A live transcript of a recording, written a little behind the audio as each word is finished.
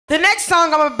The next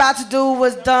song I'm about to do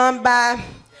was done by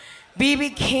B.B.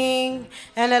 King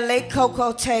and the late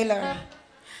Coco Taylor.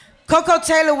 Coco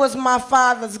Taylor was my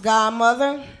father's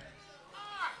godmother.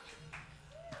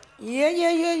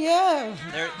 Yeah.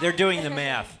 They're doing the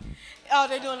math. Oh,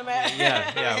 they're doing the math.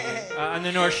 Yeah. On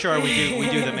the North Shore, we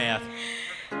do the math.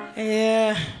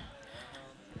 Yeah.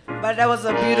 But that was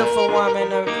a beautiful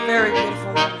woman, a very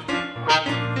beautiful woman.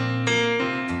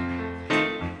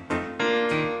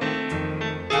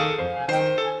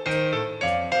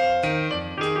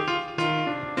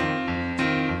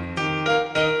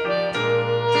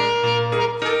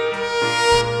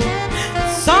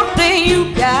 Something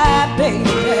you got, baby,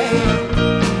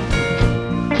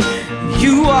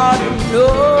 you ought to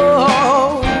know.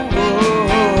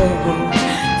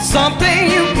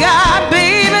 Something you got,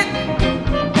 baby,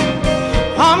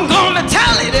 I'm gonna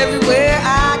tell it everywhere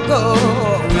I go.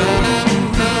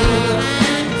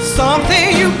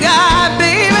 Something you got,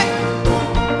 baby,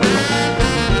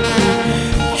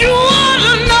 you ought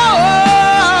to know.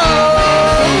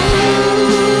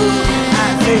 I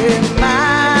said, my,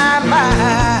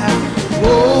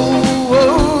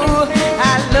 whoa, I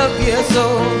love you so.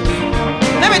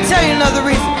 Let me tell you another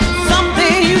reason.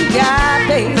 Something you got,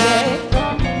 baby,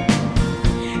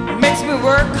 makes me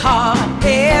work hard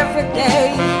every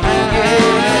day.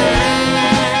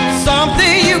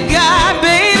 Something you got,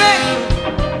 baby,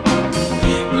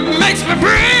 makes me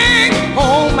bring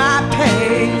home my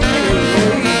pay.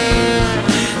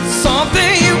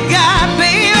 Something you got,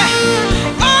 baby,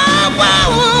 oh,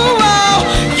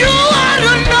 you ought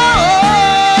to know.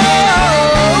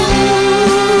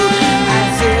 I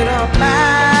said, oh, my,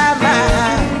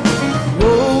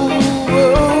 whoa,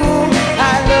 I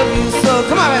love you so.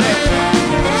 Come on, baby.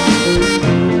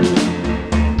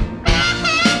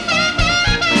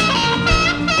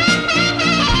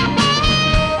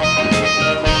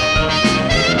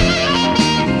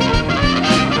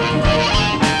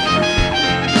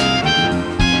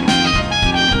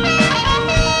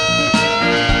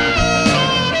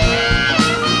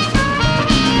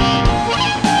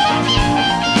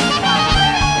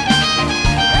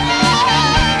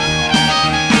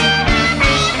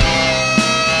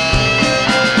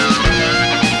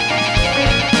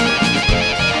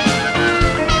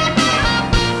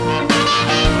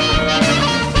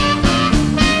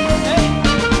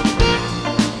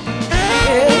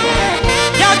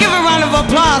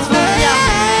 Applause for me.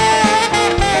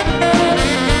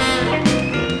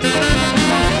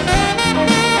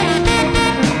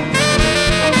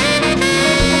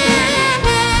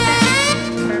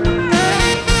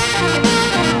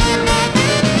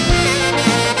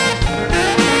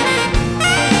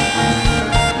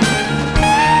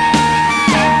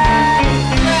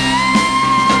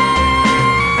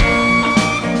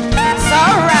 It's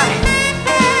all right.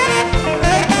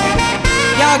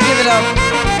 Y'all give it up.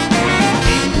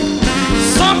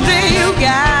 Something you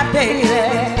got, baby,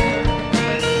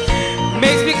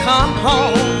 makes me come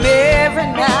home every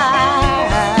night.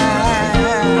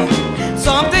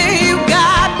 Something you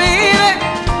got, baby,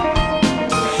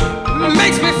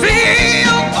 makes me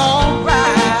feel alright.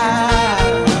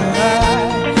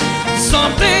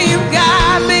 Something you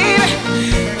got, baby,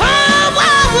 oh,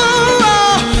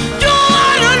 you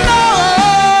ought to know.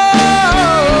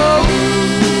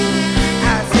 I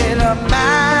said, oh, my.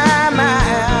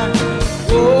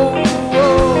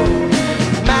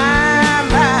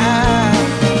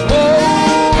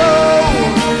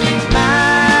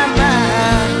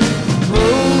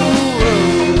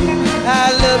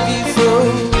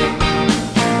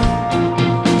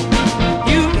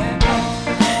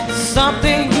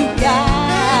 Something you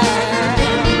got,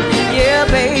 yeah,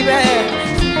 baby.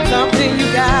 Something you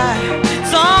got,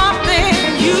 something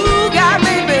you got,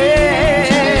 baby.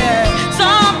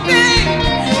 Something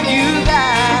you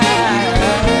got.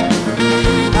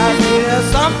 I feel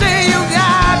something you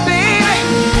got, baby.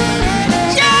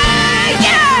 Yeah,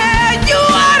 you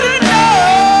ought to know.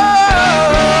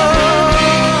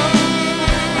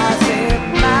 I said,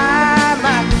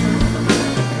 my,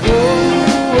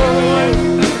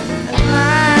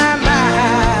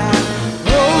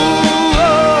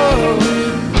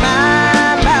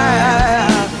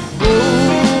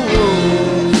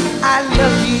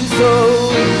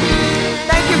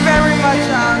 thank you very much,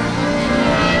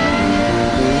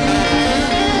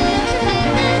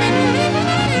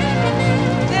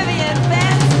 Vivian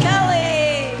Vance Kelly.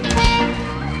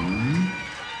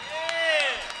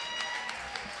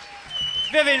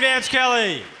 Vivian Vance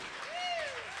Kelly.